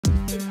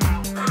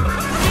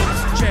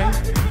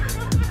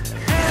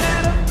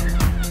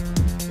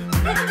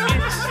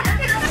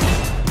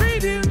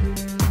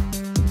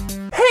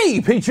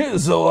Hey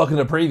Peaches, so welcome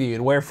to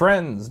Preview, where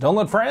friends don't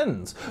let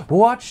friends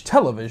watch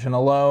television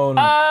alone.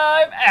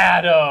 I'm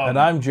Adam. And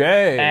I'm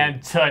Jay.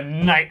 And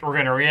tonight we're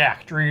going to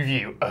react,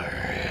 review,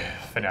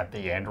 and at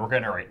the end we're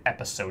going to rate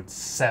episode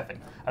 7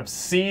 of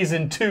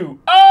season 2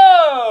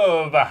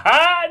 of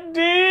Hot D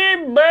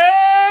Baby.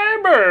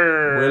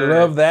 We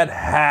love that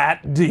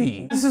Hot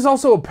D. This is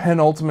also a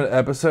penultimate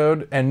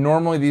episode, and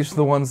normally these are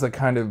the ones that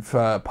kind of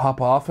pop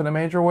off in a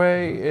major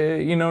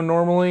way, you know,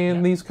 normally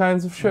in these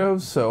kinds of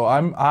shows. So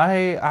I'm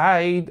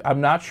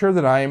not sure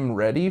that I'm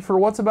ready for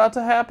what's about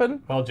to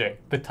happen. Well, Jay,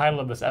 the title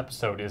of this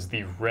episode is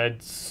The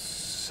Red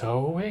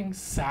Sowing?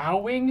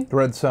 Sowing?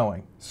 Red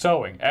Sowing.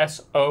 Sowing.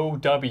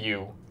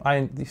 S-O-W.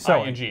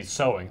 I-N-G.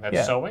 Sowing.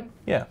 That's sowing?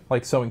 Yeah,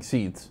 like sowing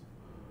seeds.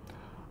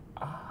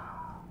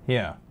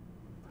 Yeah.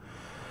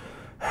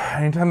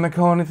 Anytime they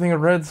call anything a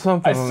red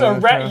something.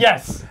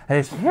 Yes.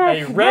 A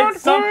red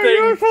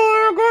something.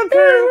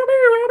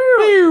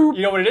 You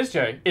know what it is,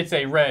 Jay? It's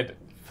a red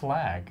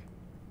flag.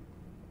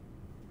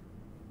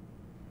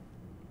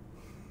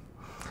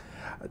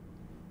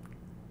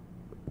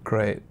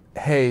 Great.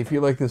 Hey, if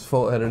you like this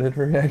full edited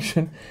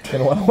reaction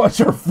and want to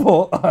watch our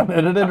full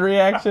unedited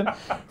reaction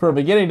from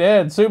beginning to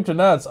end, soup to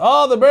nuts,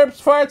 all the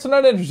burps, farts, and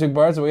uninteresting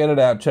parts that we edit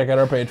out, check out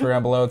our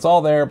Patreon below. It's all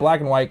there,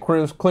 black and white,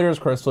 clear as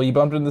crystal. You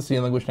bumped into the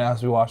ceiling, which now has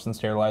to be washed and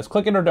sterilized.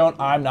 Click it or don't.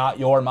 I'm not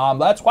your mom.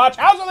 Let's watch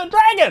House of the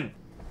Dragon!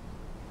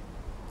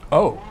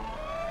 Oh.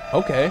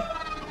 Okay.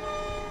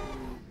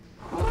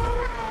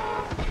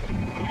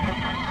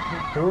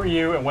 Who are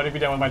you and what have you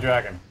done with my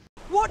dragon?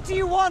 What do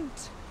you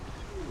want?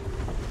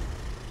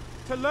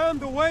 To learn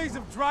the ways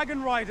of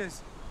dragon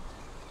riders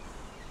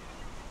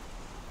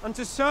and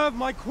to serve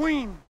my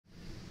queen.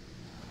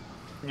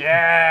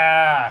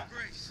 Yeah!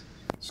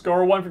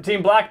 Score 1 for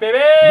Team Black, baby!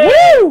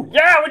 Woo!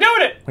 Yeah, we're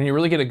doing it! When you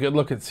really get a good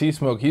look at Sea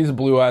Smoke, he's a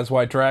blue eyes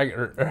white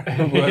dragon.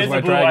 He's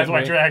a blue eyes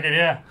white dragon,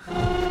 yeah.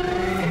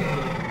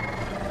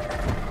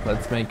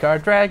 Let's make our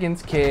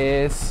dragons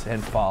kiss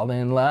and fall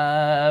in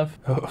love.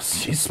 Oh,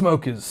 Sea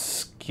Smoke is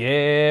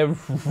scary.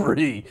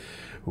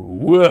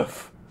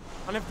 Woof.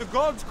 And if the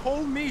gods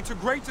call me to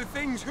greater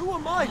things, who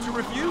am I to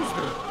refuse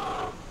them?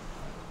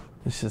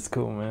 This shit's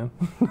cool, man.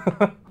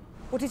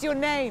 What is your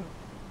name?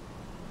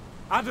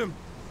 Adam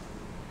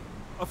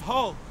of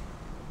Hull.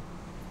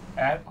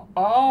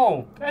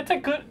 Oh, that's a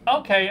good,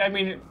 okay, I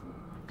mean,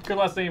 good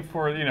last name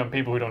for, you know,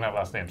 people who don't have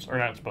last names, or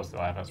not supposed to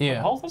have last names.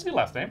 Yeah. Hull's a good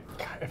last name.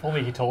 God, if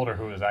only he told her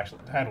who his actual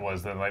dad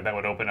was, then like that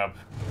would open up.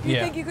 You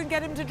think you can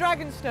get him to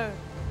Dragonstone?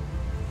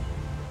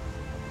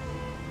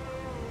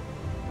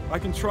 I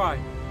can try.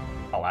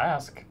 I'll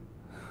ask.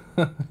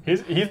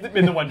 He's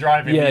been the one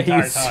driving the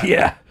entire time.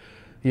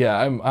 Yeah.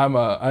 I'm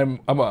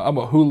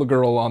a hula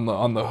girl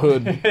on the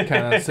hood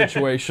kind of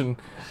situation.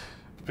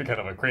 It's been kind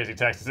of a crazy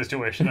taxi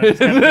situation. I'm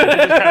just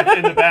kind of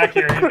in the back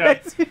here.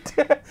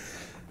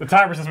 The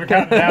timer says we're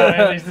counting down,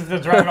 and he's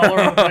just driving all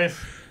over the place.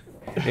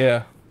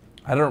 Yeah,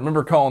 I don't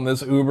remember calling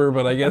this Uber,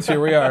 but I guess here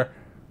we are.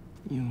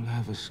 You'll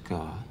have a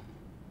scar,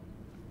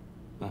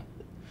 but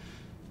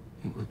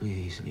it will be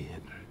easily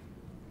hidden.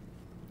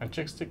 And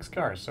chicks take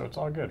scars, so it's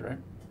all good, right?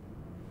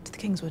 To the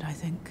Kingswood, I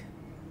think.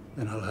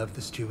 Then I'll have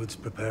the stewards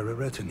prepare a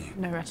retinue.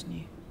 No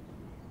retinue.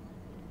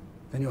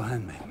 Then your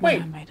handmaid.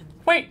 Wait, handmaiden.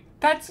 Wait,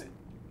 that's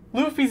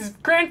Luffy's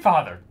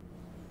grandfather.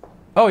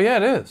 Oh yeah,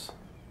 it is.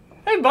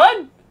 Hey,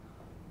 bud.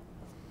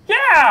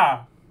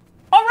 Yeah.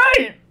 All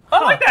right.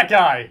 I like that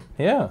guy.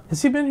 Yeah.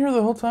 Has he been here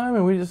the whole time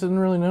and we just didn't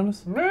really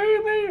notice?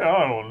 Maybe.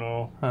 I don't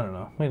know. I don't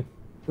know. Maybe.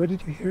 Where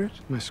did you hear it?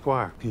 My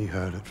squire. He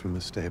heard it from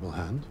a stable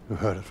hand, who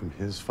heard it from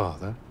his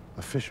father,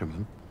 a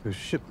fisherman, whose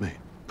shipmate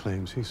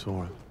claims he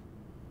saw it.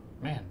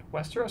 Man,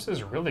 Westeros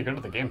is really good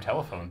at the game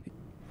telephone.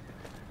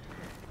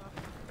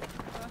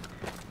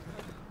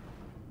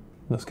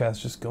 Those guys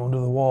just going to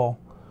the wall,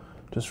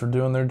 just for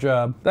doing their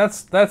job.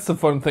 That's the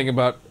fun thing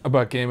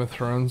about Game of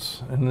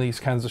Thrones and these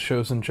kinds of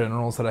shows in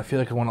general, is that I feel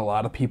like when a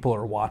lot of people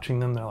are watching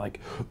them, they're like,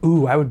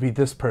 ooh, I would be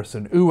this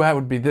person. Ooh, I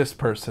would be this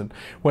person.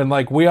 When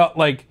like we all,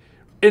 like,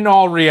 in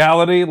all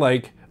reality,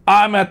 like,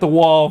 I'm at the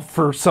wall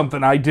for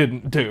something I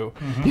didn't do.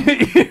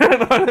 Mm-hmm. You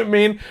know what I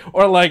mean?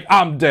 Or like,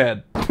 I'm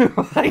dead.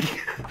 Like,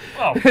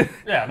 oh,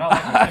 yeah, no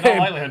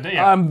likelihood,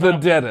 yeah. I'm the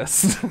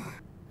deadest.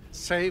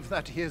 Save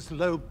that he is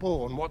low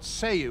born. What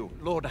say you,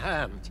 Lord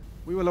Hand?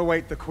 We will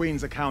await the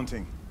Queen's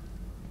accounting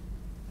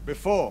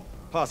before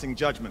passing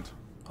judgment.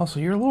 Also,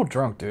 you're a little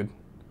drunk, dude.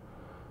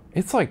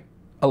 It's like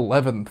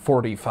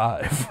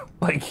 11:45.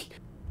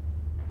 Like,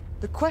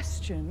 The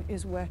question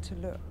is where to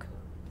look.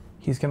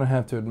 He's gonna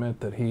have to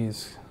admit that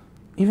he's,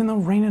 even though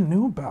Rhaena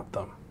knew about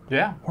them.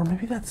 Yeah. Or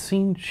maybe that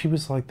scene, she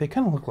was like, they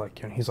kind of look like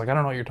you. And he's like, I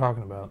don't know what you're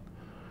talking about.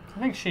 I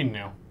think she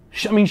knew.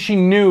 I mean, she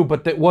knew,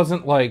 but that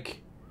wasn't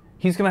like,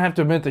 he's gonna have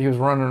to admit that he was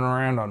running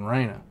around on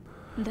Rhaena.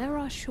 There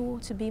are sure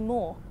to be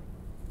more.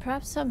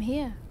 Perhaps some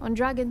here, on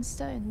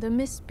Dragonstone, the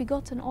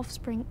misbegotten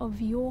offspring of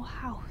your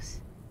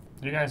house.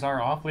 You guys are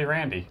awfully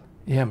randy.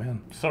 Yeah,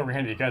 man. So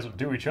randy, you guys will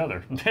do each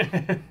other.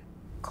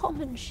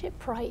 Common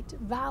shipwright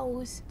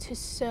vows to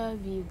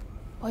serve you,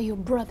 while your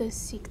brothers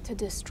seek to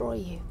destroy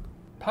you.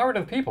 Power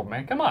to the people,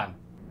 man. Come on.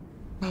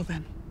 Well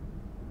then,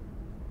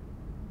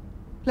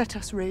 let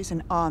us raise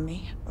an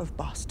army of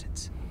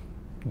bastards.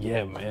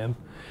 Yeah, man.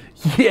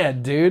 Yeah,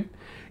 dude.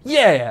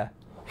 Yeah.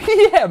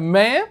 Yeah,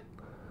 man.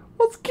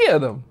 Let's get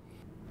them.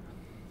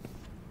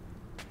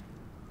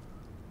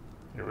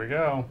 Here we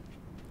go.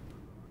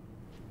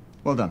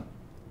 Well done.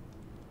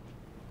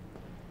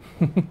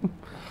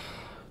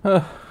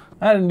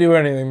 I didn't do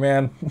anything,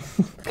 man.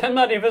 I'm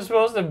not even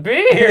supposed to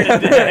be here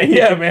today.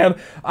 Yeah, man.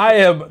 I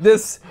am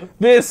this.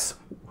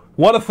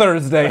 What a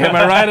Thursday. Am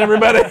I right,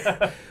 everybody?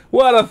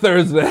 What a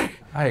Thursday.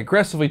 I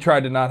aggressively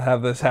tried to not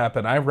have this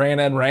happen. I ran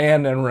and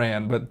ran and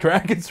ran, but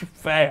dragons are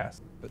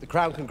fast. But the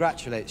Crown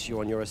congratulates you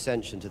on your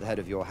ascension to the head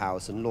of your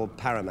house and Lord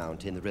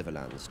Paramount in the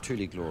Riverlands.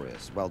 Truly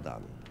glorious. Well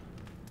done.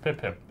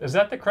 Pip Pip. Is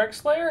that the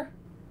Craigslayer?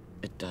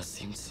 It does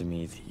seem to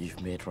me that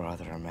you've made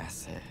rather a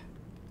mess here,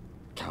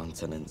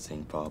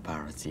 countenancing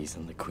barbarities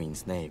in the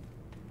Queen's name.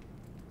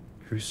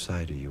 Whose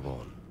side are you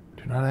on?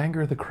 Do not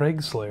anger the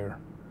Craigslayer.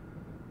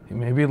 He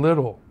may be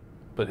little,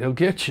 but he'll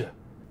get you.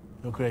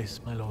 Your Grace,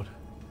 my lord,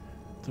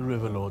 the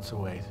River Lords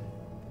await.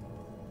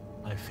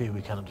 I fear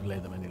we cannot delay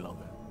them any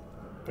longer.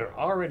 They're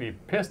already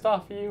pissed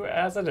off at you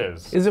as it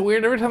is. Is it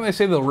weird? Every time they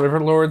say the River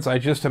Lords, I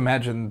just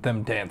imagine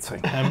them dancing.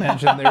 I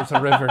imagine there's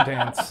a river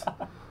dance.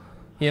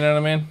 You know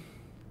what I mean?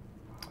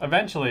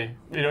 Eventually,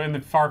 you know, in the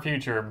far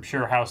future, I'm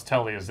sure House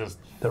Tully is just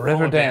the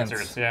river dance.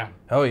 Dancers. Yeah.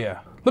 Oh yeah.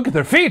 Look at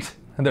their feet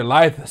and their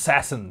lithe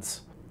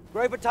assassins.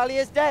 Grover Tully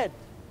is dead.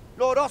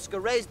 Lord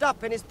Oscar raised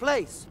up in his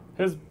place.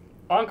 His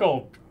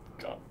uncle,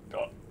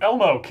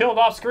 Elmo, killed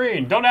off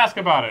screen. Don't ask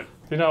about it.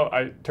 You know,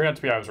 turned out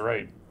to be I was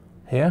right.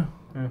 Yeah.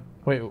 Yeah.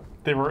 Wait.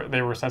 They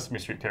were Sesame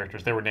Street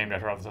characters. They were named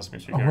after all the Sesame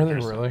Street Were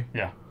characters. they really?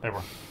 Yeah, they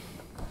were.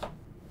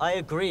 I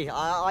agree.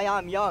 I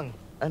am young.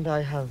 And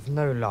I have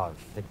no love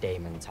for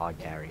Daemon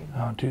Targaryen.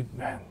 Oh, dude,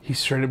 man. He's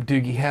straight up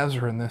Doogie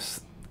Howser in this.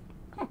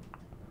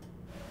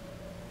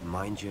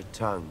 Mind your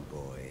tongue,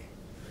 boy.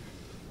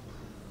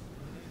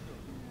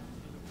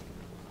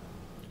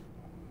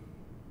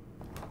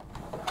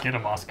 Get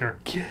him, Oscar.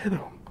 Get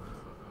him.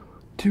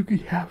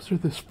 Doogie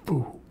Howser, this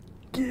fool.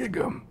 Get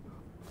him.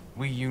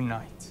 We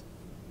unite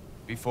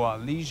before our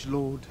liege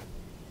lord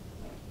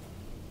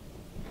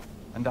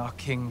and our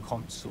king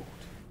consort.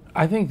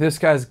 I think this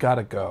guy's got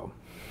to go.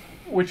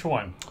 Which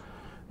one?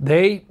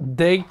 They're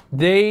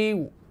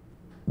the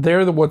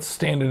what's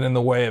standing in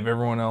the way of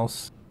everyone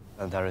else.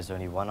 And there is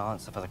only one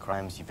answer for the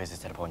crimes you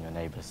visited upon your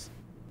neighbors.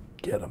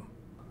 Get them.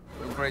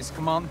 Your Grace,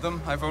 command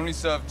them. I've only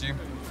served you.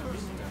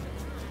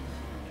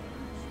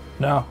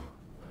 No.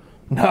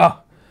 No.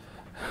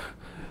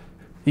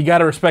 You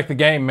gotta respect the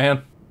game,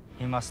 man.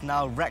 He must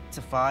now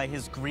rectify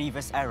his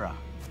grievous error,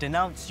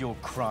 denounce your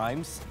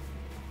crimes,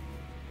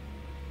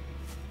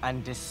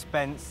 and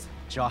dispense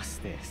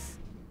justice.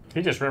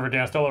 He just river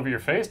danced all over your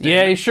face, didn't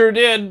Yeah, he sure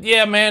did.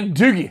 Yeah, man.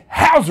 Doogie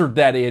Howser,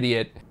 that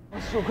idiot.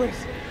 Your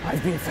Grace,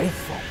 I've been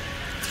faithful.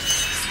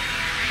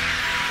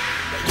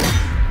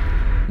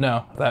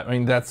 No,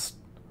 that's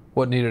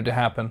what needed to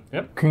happen.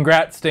 Yep.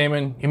 Congrats,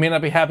 Daemon. You may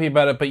not be happy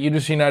about it, but you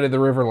just united the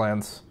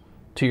Riverlands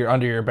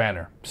under your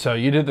banner. So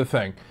you did the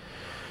thing.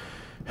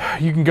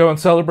 You can go and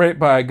celebrate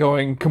by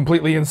going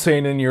completely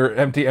insane in your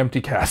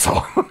empty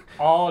castle.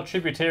 All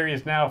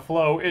tributaries now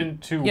flow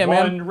into Yeah,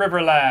 one man.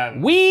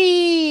 Riverland.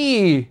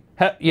 Wee!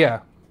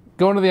 Yeah.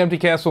 Go into the empty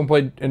castle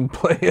and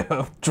play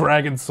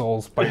Dragon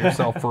Souls by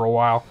yourself for a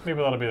while.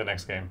 Maybe that'll be the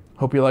next game.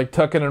 Hope you like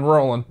tucking and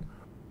rolling.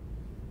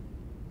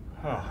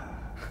 Oh.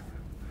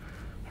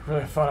 I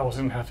really thought I was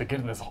gonna have to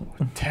get in this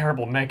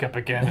terrible makeup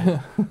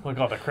again. Look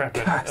at all the crap.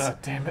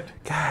 Damn it,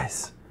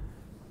 guys!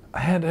 I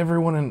had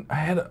everyone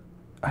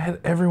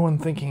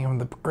thinking I'm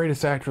the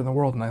greatest actor in the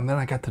world, and then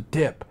I got to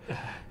dip,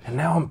 and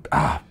now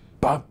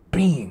I'm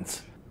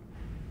beans.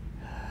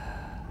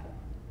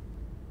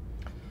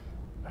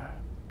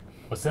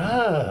 What's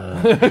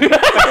up?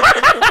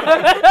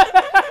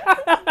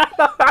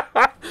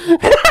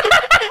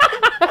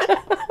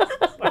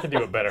 I can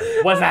do it better.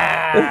 What's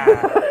up?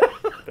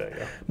 There you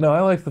go. No,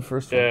 I like the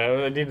first one.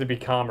 Yeah, I needed to be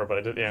calmer, but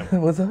I did. Yeah.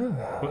 What's up?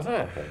 What's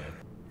up?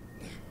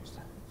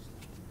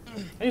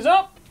 He's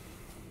up.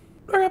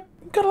 Okay,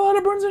 got a lot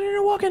of burns in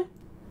here walking.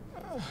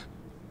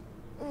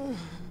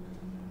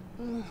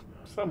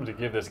 Somebody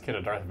give this kid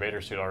a Darth Vader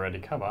suit already.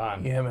 Come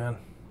on. Yeah, man.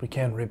 We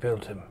can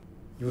rebuild him.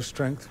 Your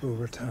strength will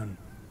return.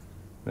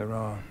 There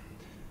are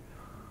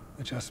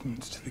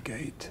adjustments to the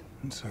gate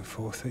and so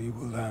forth that you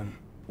will learn.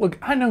 Look,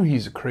 I know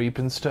he's a creep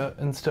and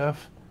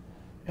stuff,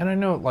 and I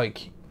know,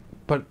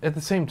 but at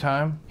the same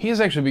time, he is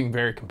actually being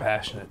very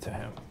compassionate to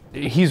him.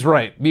 He's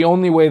right. The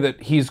only way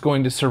that he's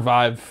going to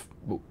survive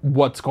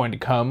what's going to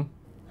come.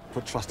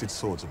 Put trusted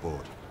swords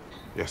aboard.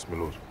 Yes, my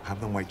lord. Have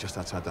them wait just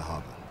outside the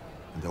harbor,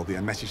 and there'll be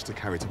a message to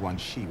carry to one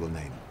she will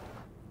name.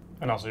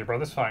 And also, your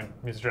brother's fine.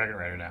 He's a dragon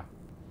rider now.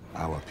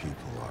 Our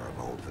people are of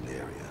old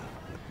Valyria.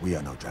 We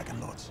are no dragon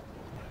lords.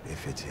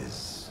 If it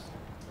is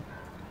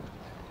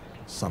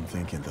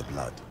something in the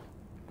blood.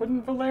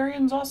 Wouldn't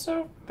Valerians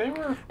also? They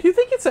were. Do you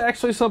think it's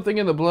actually something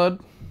in the blood?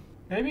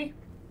 Maybe.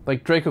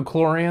 Like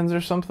Dracochlorians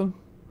or something?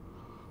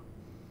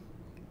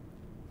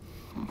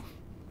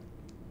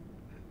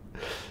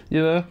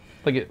 You know?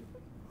 Like it.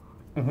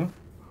 Mm-hmm.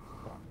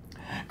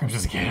 I'm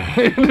just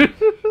kidding.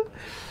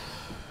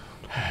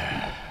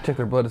 Check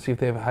their blood to see if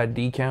they have a high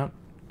D count.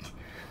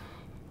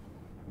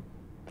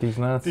 These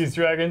nuts. These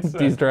dragons.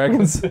 These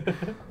dragons.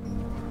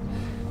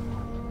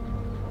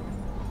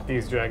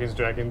 These dragons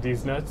dragging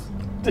these nuts.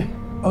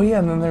 Oh yeah,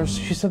 and then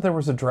she said there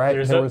was a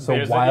dragon. There was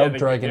a wild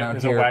dragon out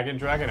here. There's a wagon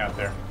dragon out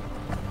there.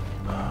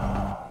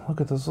 Look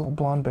at those little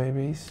blonde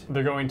babies.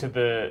 They're going to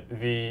the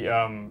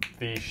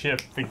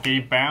ship, the Gay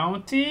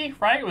Bounty,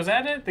 right? Was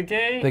that it? The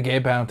Gay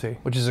Bounty,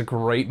 which is a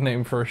great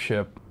name for a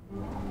ship.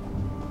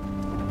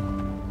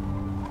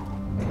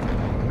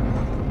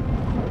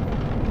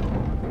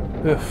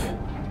 Oof.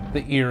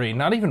 The Eerie.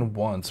 Not even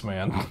once,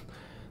 man.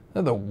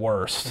 They're the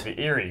worst. The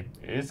Eerie.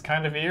 It is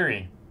kind of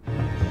eerie.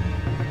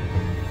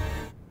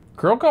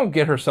 Girl gonna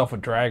get herself a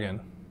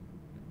dragon.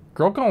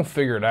 Girl gonna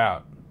figure it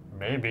out.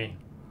 Maybe.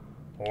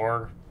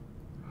 Or...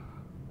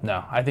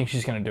 No, I think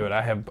she's gonna do it.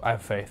 I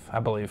have faith. I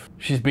believe.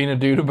 She's being a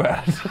dude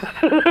about it.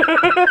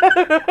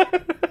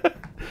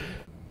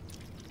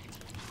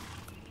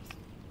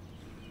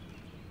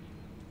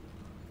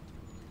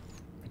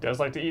 He does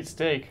like to eat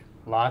steak.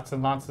 Lots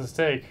and lots of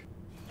steak.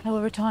 I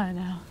will retire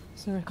now,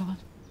 Sir Rickard.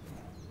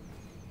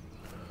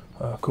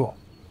 Cool.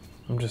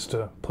 I'm just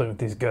playing with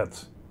these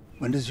guts.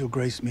 When does your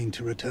grace mean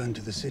to return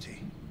to the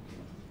city?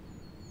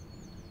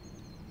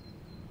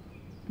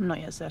 I'm not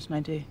yet certain I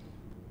do.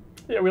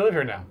 Yeah, we live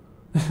here now.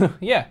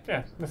 Yeah.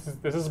 Yeah, this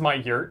is my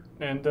yurt,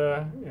 and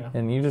yeah.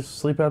 And you just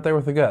sleep out there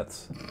with the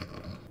guts.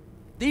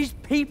 These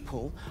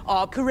people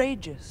are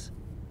courageous.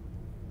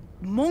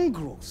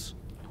 Mongrels.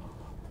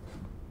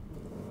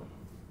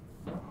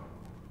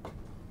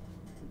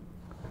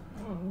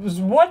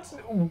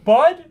 What,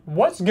 bud?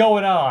 What's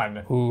going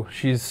on? Ooh,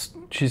 she's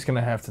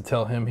gonna have to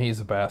tell him he's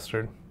a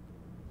bastard.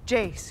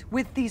 Jace,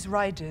 with these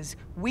riders,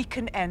 we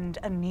can end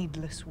a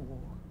needless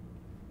war.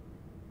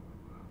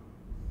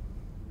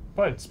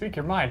 Bud, speak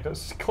your mind.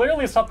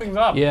 Clearly something's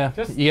up. Yeah,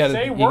 Just you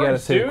gotta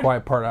say dude. the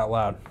quiet part out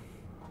loud.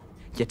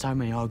 Yet I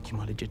may argue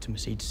my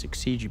legitimacy to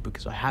succeed you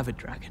because I have a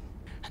dragon.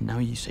 And now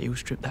you say you'll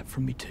strip that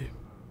from me too.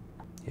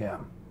 Yeah.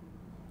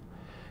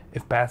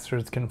 If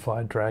bastards can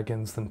fly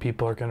dragons, then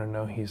people are gonna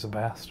know he's a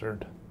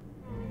bastard.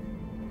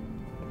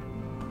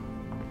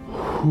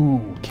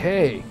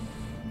 Okay.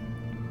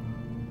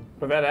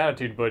 With that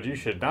attitude, bud, you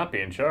should not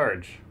be in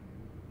charge.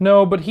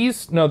 No, but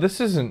he's not,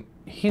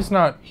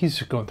 he's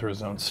just going through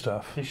his own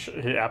stuff.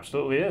 He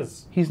absolutely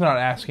is. He's not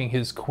asking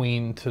his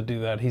queen to do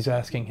that. He's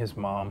asking his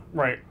mom.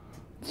 Right.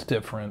 It's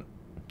different.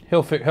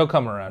 He'll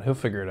come around. He'll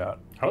figure it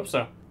out. Hope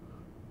so.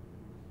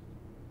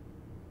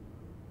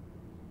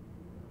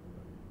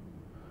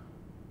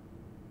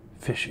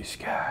 Fishy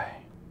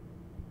sky.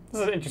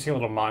 This is an interesting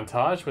little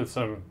montage with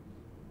some...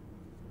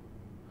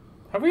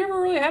 Have we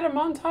ever really had a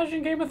montage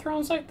in Game of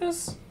Thrones like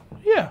this?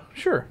 Yeah,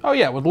 sure. Oh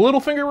yeah, with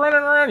Littlefinger running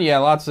around. Yeah,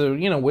 lots of,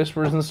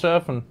 whispers and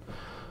stuff, and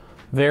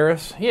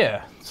Varys.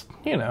 Yeah,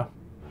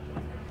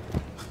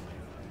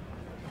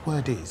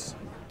 Word is.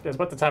 Yeah, it's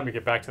about the time we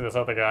get back to this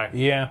other guy.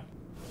 Yeah.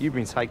 You've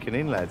been taken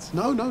in, lads.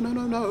 No.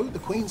 The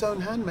Queen's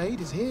own handmaid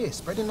is here,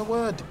 spreading the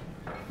word.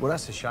 Well,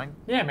 that's a shame.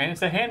 Yeah, man,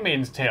 it's a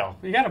handmaiden's tale.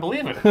 You gotta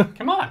believe it.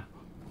 Come on.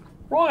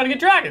 We're all gonna get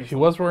dragons. She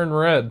was wearing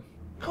red.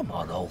 Come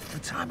on, Ulf, the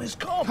time has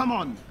come. Come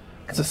on.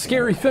 It's a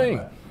scary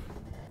thing.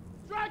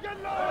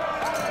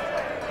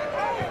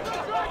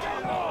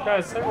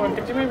 Guys, everyone,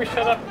 could you maybe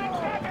shut up?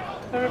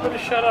 Everybody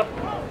shut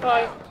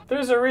up.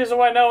 There's a reason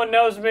why no one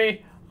knows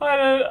me.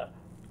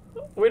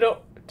 We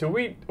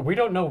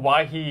don't know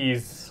why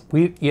he's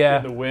in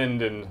the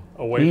wind and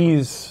away.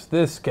 He's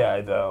this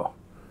guy, though.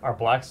 Our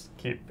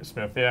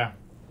blacksmith, yeah.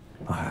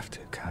 I have to,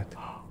 Cat.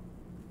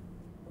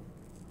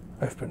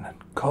 I've been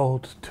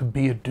called to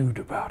be a dude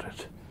about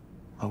it.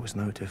 I was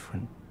no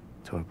different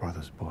to her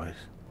brother's boys,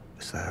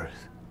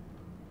 Viserys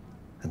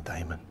and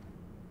Daemon.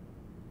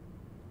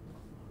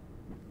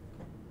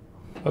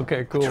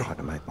 Okay, cool. I tried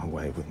to make my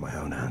way with my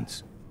own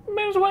hands.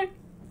 Made his way.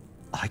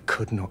 I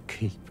could not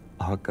keep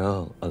our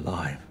girl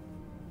alive.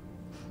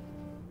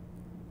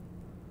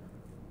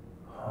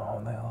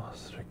 Oh, they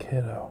lost their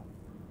kiddo.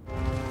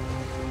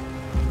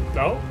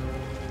 No.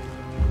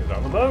 He's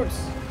on the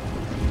boats.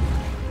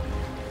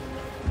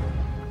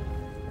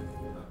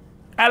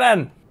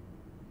 Alan!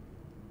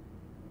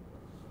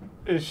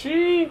 Is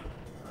she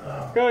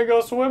gonna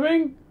go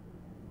swimming?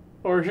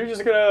 Or is she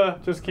just gonna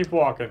keep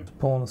walking?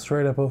 Pulling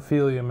straight up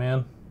Ophelia,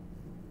 man.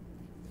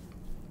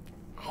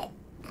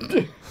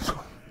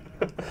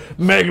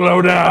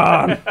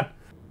 Megalodon!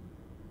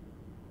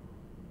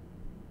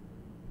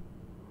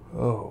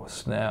 Oh,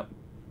 snap.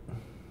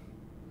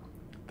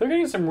 They're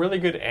getting some really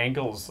good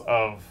angles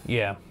of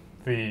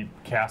the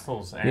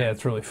castles and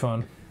it's really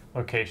fun.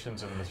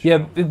 Locations in this show.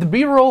 Yeah, the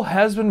B-roll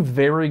has been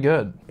very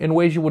good in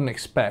ways you wouldn't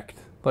expect.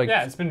 Like,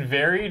 yeah, it's been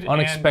varied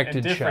unexpected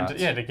and different.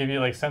 shots. Yeah, to give you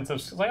like sense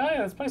of oh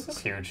yeah, this place is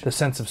huge. The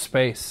sense of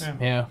space.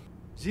 Yeah.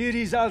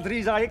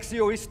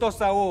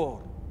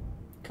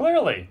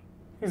 Clearly,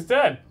 he's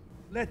dead.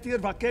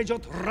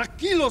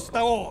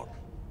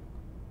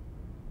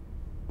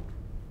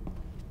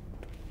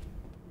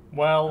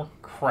 Well,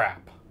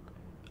 crap.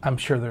 I'm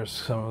sure there's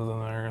some of them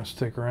that are going to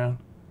stick around.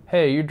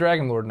 Hey, you're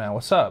Dragon Lord now.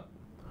 What's up?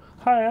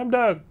 Hi, I'm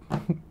Doug.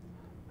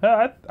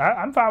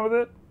 I'm fine with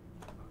it.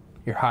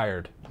 You're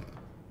hired.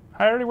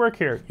 I already work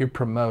here. You're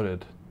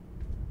promoted.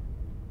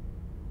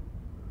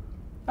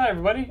 Hi,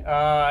 everybody.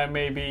 I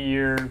may be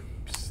your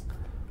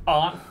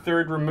aunt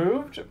third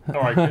removed,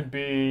 or I could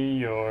be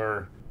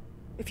your...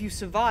 If you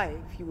survive,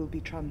 you will be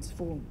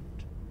transformed.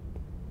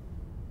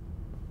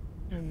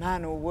 A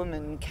man or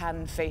woman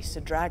can face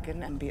a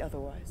dragon and be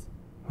otherwise.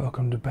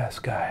 Welcome to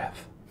Basgiath.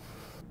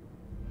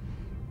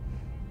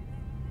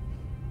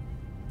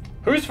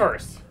 Who's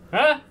first?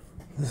 Huh?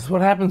 This is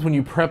what happens when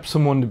you prep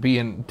someone to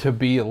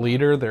be a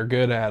leader. They're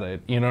good at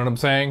it. You know what I'm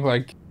saying?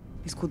 Like,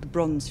 He's called the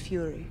Bronze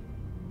Fury.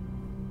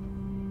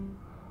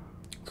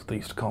 that's what they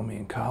used to call me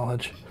in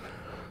college.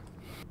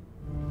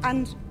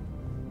 And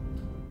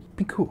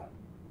Be cool.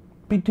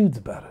 Be dudes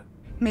about it.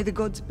 may the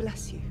gods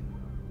bless you.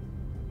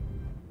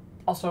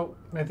 Also,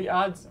 may the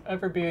odds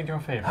ever be in your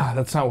favor. Ah,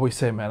 that's not what we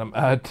say, madam.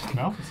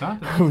 No, it's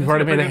not. We've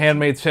already made a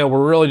Handmaid's Tale.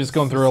 We're really just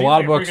going through a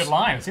lot of books. Seems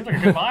like a pretty good line. It seems like a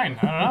good line.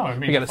 I don't know. I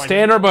mean, We gotta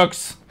stay in our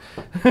books.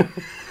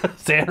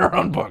 Stay in our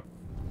own book.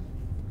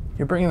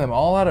 You're bringing them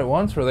all out at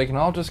once where they can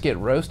all just get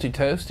roasty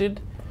toasted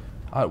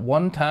at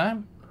one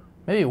time?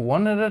 Maybe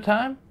one at a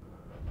time?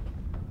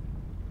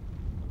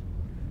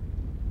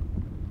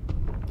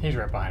 He's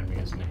right behind me,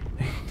 isn't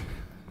he?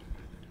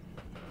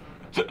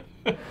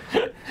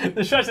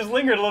 The shot just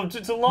lingered a little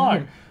too long. I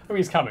mean,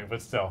 he's coming,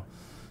 but still.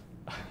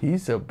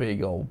 He's a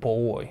big old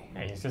boy.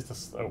 Yeah, he's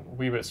just a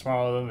wee bit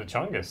smaller than the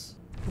Chungus.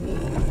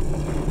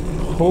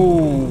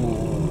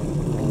 Oh.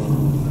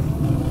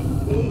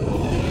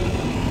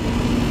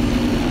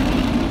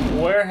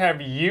 Where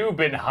have you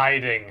been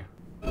hiding?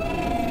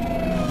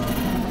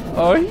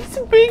 Oh, he's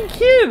a big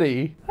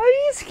cutie.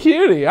 Oh, he's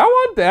cutie. I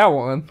want that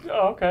one.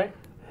 Oh, okay.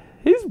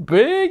 He's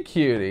big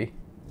cutie.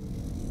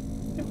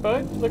 Hey,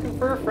 bud, looking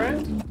for a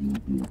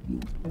friend?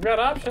 We've got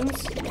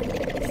options.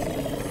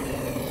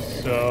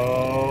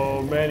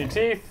 So many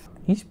teeth.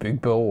 He's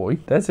big boy.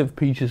 That's if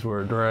Peaches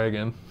were a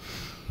dragon.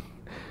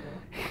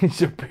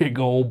 He's a big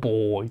old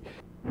boy.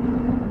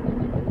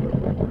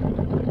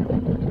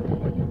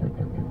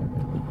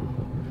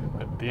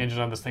 The engine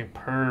on this thing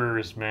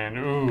purrs, man.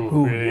 Ooh,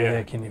 Ooh,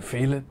 yeah. Can you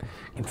feel it? You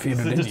can feel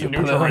it in just your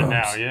neutral plums. right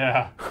now,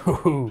 yeah.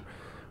 Ooh,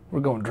 we're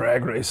going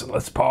drag racing.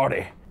 Let's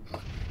party.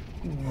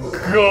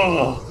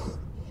 Go.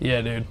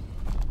 Yeah, dude.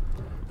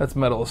 That's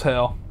metal as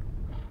hell.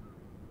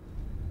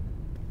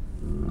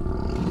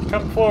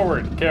 Come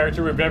forward,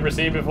 character we've never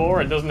seen before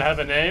and doesn't have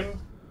a name.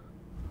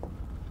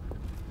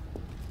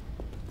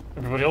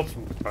 Everybody else,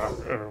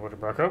 everybody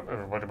back up,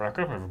 everybody back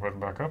up, everybody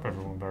back up,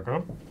 everyone back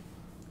up.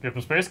 Give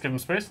him space, let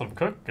him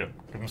cook, give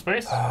him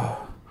space.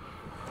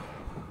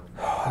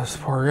 This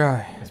poor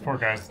guy. This poor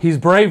guy. He's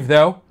brave,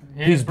 though.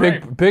 He's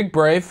brave. big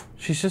brave.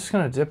 She's just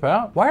gonna dip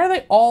out. Why are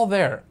they all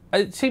there?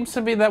 It seems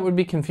to me that would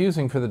be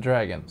confusing for the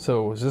dragon.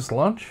 So, is this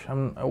lunch?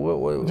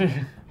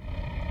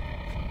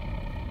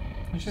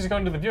 She's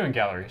going to the viewing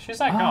gallery. She's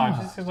not gone.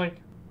 She's just like...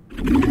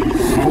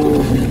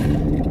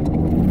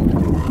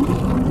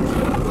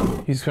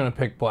 He's gonna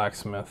pick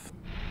blacksmith.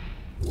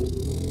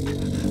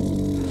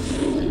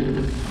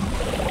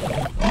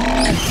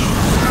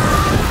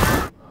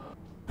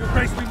 Your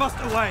Grace, we must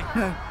away.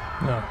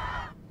 No.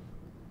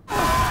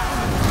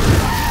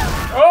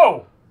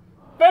 Oh!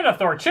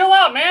 Venathor, chill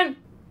out, man!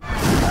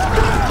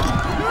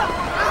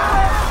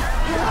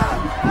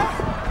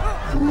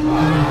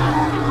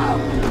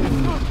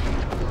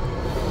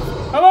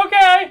 I'm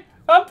okay!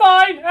 I'm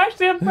fine!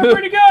 Actually, I'm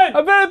pretty good!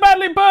 I'm very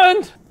badly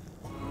burned!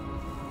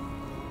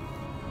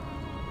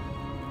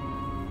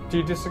 Do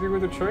you disagree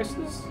with her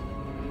choices?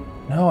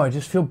 No, I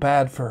just feel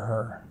bad for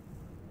her.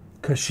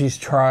 Because she's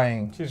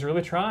trying. She's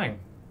really trying.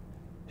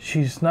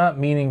 She's not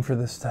meaning for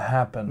this to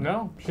happen.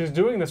 No, she's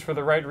doing this for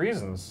the right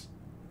reasons.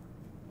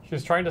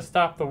 She's trying to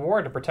stop the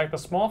war to protect the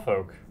small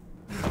folk.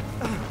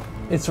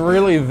 It's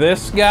really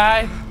this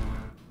guy?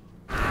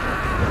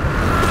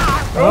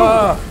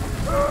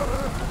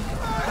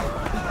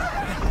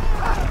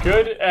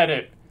 Good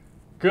edit.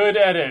 Good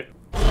edit.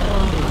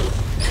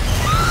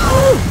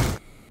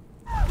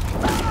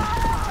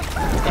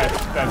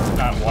 That's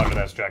not water,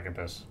 that's dragon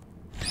piss.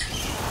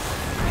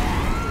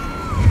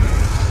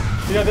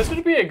 You know, this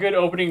would be a good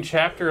opening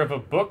chapter of a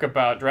book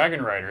about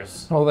dragon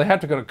riders. Well, they have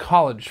to go to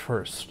college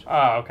first.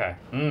 Ah, okay.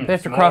 They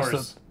have to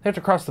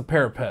cross the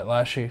parapet,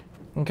 Lashy.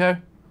 Okay?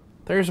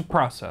 There's a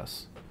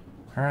process.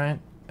 Alright?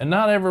 And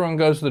not everyone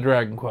goes to the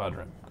Dragon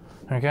Quadrant.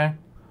 Okay?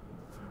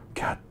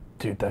 God,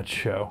 dude, that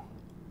show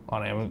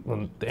on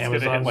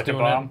Amazon's like a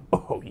doing bomb. it.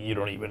 Oh, you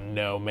don't even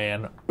know,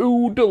 man.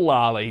 Ooh,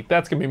 Delali.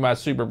 That's gonna be my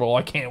Super Bowl.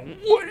 I can't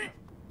wait.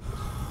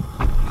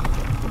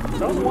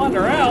 Don't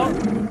wander out.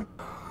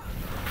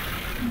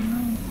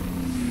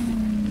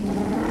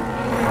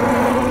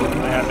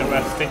 I have the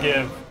best to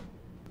give.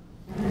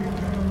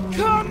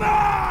 Come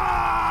on!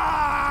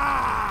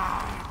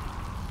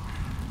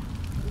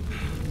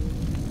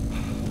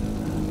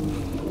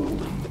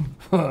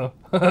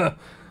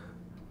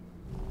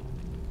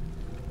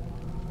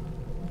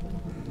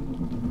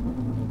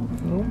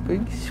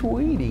 big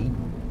sweetie.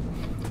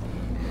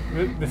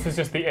 This is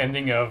just the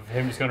ending of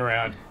him just going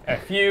around.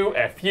 F you,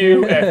 F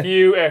you, F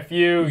you, F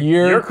you.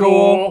 You're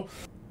cool.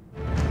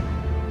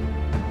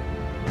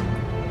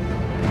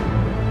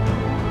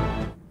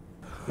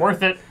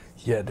 Worth it.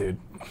 Yeah, dude.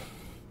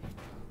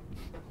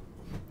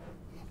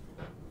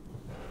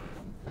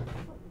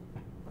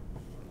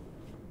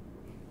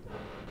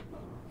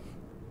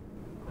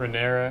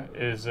 Rhaenyra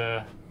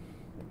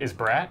is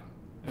Brat?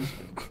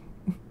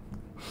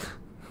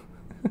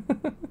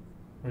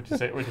 Would you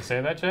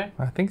say that, Jay?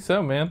 I think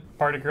so, man.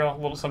 Party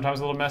girl, sometimes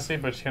a little messy,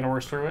 but she kind of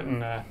works through it. And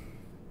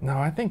no,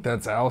 I think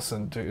that's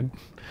Allison, dude.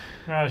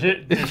 No,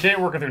 she ain't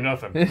working through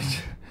nothing.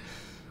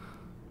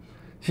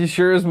 She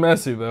sure is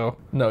messy, though.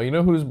 No, you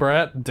know who's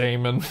Brat?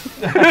 Damon.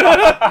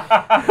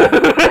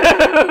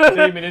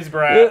 Damon is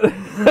Brat.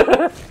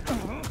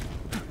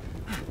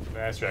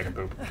 That's dragon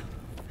poop.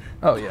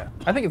 Oh yeah,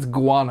 I think it's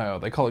guano.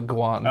 They call it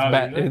guano.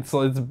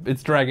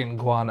 It's dragon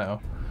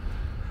guano.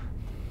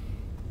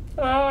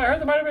 Oh, I heard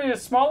there might be a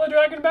smaller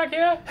dragon back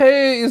here.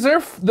 Hey, is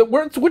there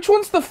which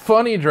one's the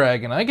funny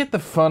dragon? I get the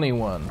funny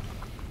one.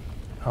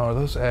 Oh, are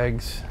those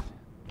eggs?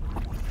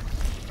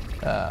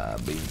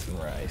 Beans and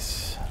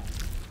rice.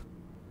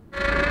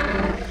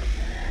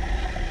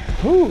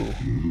 Ooh.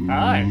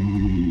 Hi.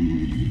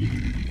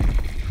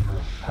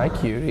 Hi,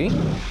 cutie.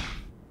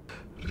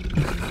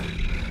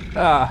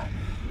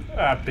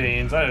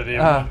 Beans. I didn't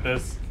even want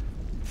this.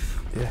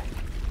 Yeah.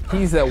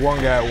 He's that one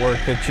guy at work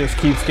that just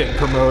keeps getting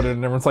promoted,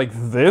 and everyone's like,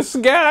 this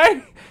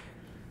guy?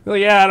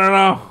 Like, yeah, I don't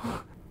know.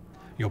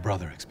 Your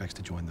brother expects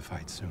to join the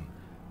fight soon.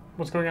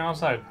 What's going on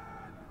outside?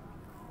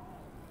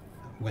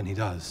 When he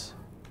does.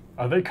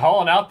 Are they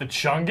calling out the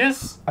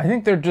Chungus? I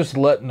think they're just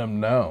letting him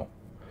know.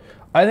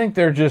 I think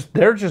they're just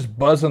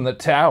buzzing the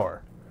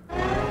tower.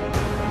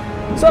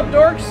 What's up,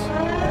 dorks?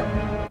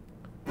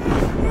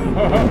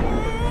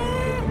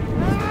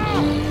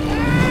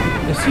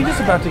 Is he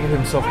just about to get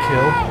himself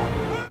killed?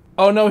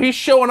 Oh no, he's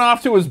showing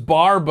off to his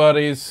bar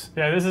buddies.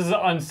 Yeah, this is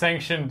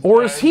unsanctioned.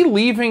 Or is he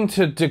leaving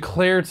to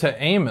declare to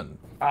Aemon?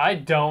 I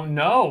don't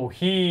know.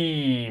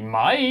 He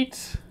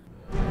might.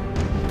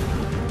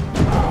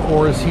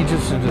 Or is he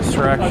just a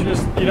distraction?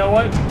 You know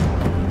what?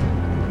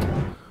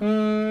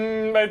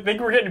 I think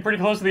we're getting pretty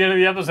close to the end of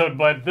the episode,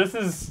 but this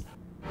is...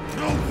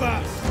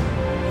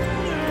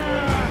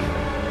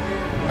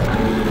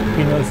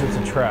 He knows it's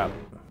a trap.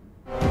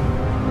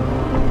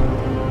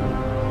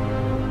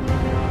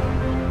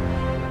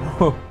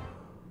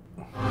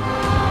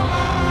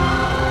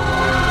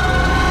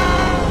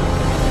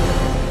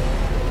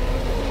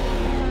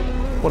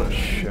 What a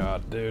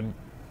shot, dude.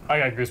 I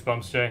got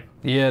goosebumps, Jay.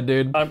 Yeah,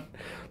 dude.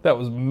 That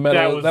was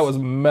metal. That was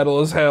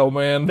metal as hell,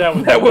 man. That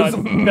was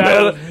metal.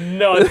 That was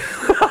nuts.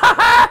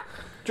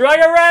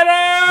 Dragon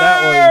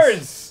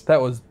Raiders!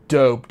 That was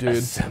dope, dude.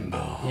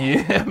 Assemble.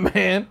 Yeah,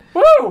 man.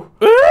 Woo!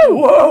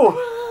 Whoa!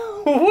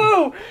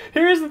 Whoa!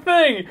 Here's the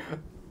thing.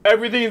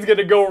 Everything's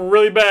gonna go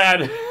really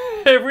bad.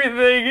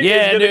 Everything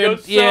is gonna go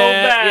so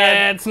bad.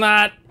 Yeah, it's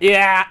not.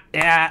 Yeah.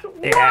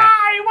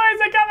 Why? Why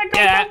is it gonna go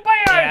so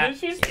bad?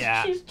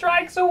 She's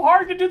trying so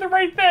hard to do the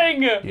right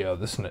thing. Yeah,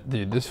 this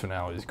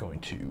finale is going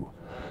to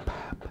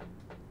pop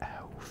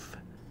off.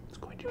 It's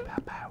going to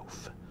pop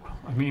off.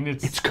 I mean,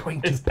 it's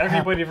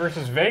everybody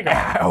versus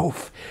Vega.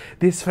 Off.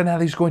 This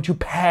finale is going to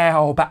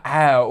pow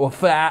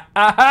off.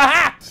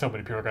 So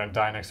many people are gonna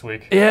die next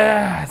week.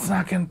 Yeah, that's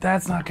not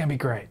gonna be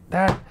great.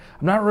 I'm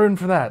not rooting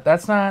for that.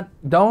 That's not.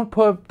 Don't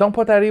put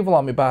that evil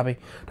on me, Bobby.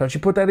 Don't you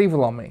put that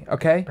evil on me,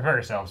 okay? Prepare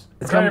yourselves.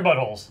 Prepare your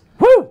buttholes.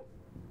 Woo!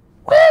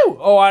 Woo!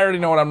 Oh, I already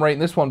know what I'm rating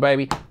this one,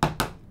 baby.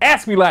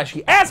 Ask me,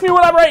 Lashy. Ask me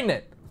what I'm rating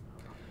it.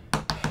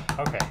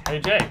 Okay. Hey,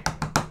 Jay.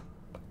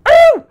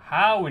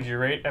 How would you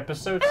rate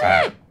episode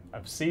 7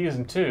 of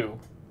season 2,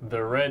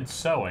 The Red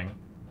Sowing?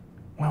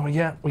 Well,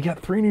 we got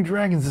 3 new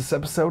dragons this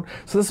episode,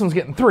 so this one's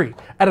getting 3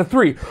 out of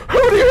 3.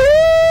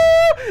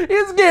 Hooty-hoo!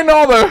 It's getting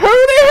all the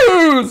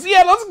hooty-hoos!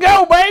 Yeah, let's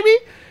go, baby!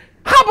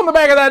 Hop on the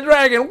back of that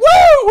dragon!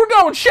 Woo! We're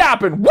going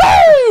shopping!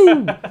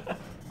 Woo!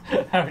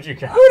 How would you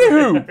guys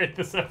Hooty-hoo! rate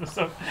this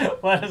episode?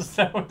 Let us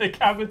know in the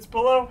comments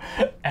below,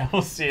 and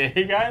we'll see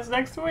you guys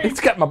next week.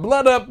 It's got my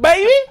blood up,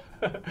 baby!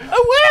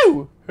 Oh,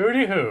 woo!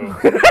 Hooty-hoo!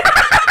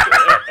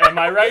 Am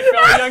I right,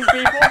 fellow young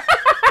people?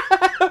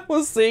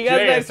 We'll see you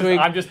guys next week.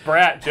 I'm just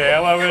Brat, Jay.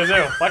 What am I going to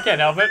do? I can't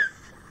help it.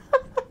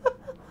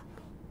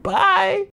 Bye.